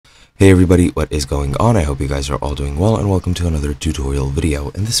Hey everybody, what is going on? I hope you guys are all doing well and welcome to another tutorial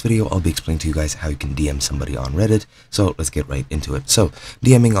video. In this video, I'll be explaining to you guys how you can DM somebody on Reddit. So let's get right into it. So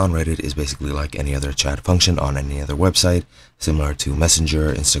DMing on Reddit is basically like any other chat function on any other website, similar to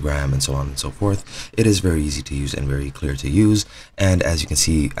Messenger, Instagram, and so on and so forth. It is very easy to use and very clear to use. And as you can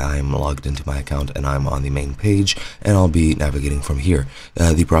see, I'm logged into my account and I'm on the main page and I'll be navigating from here.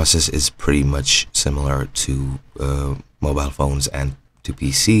 The process is pretty much similar to mobile phones and to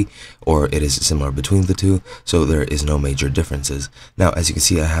PC, or it is similar between the two, so there is no major differences. Now, as you can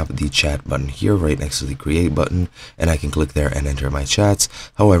see, I have the chat button here right next to the create button, and I can click there and enter my chats.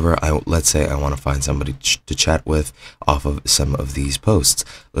 However, let's say I want to find somebody to chat with off of some of these posts.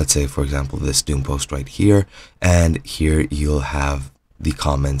 Let's say, for example, this Doom post right here, and here you'll have the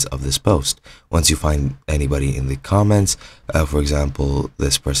comments of this post. Once you find anybody in the comments, for example,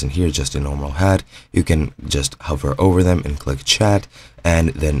 this person here, just a normal hat, you can just hover over them and click chat, and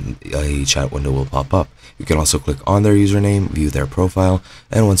then a chat window will pop up. You can also click on their username, view their profile,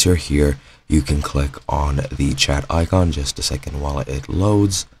 and once you're here, you can click on the chat icon. Just a second while it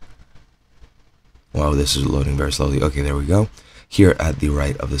loads. Wow, this is loading very slowly. Okay, there we go. Here at the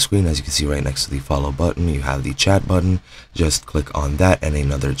right of the screen, as you can see right next to the follow button, you have the chat button. Just click on that and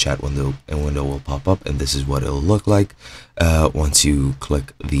another chat window will pop up, and this is what it'll look like. Once you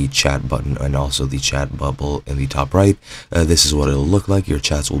click the chat button and also the chat bubble in the top right, this is what it'll look like. Your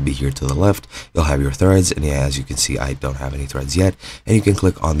chats will be here to the left. You'll have your threads, and yeah, as you can see, I don't have any threads yet. And you can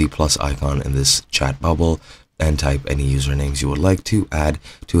click on the plus icon in this chat bubble and type any usernames you would like to add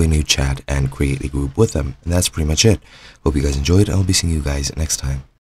to a new chat and create a group with them. And that's pretty much it. Hope you guys enjoyed. I'll be seeing you guys next time.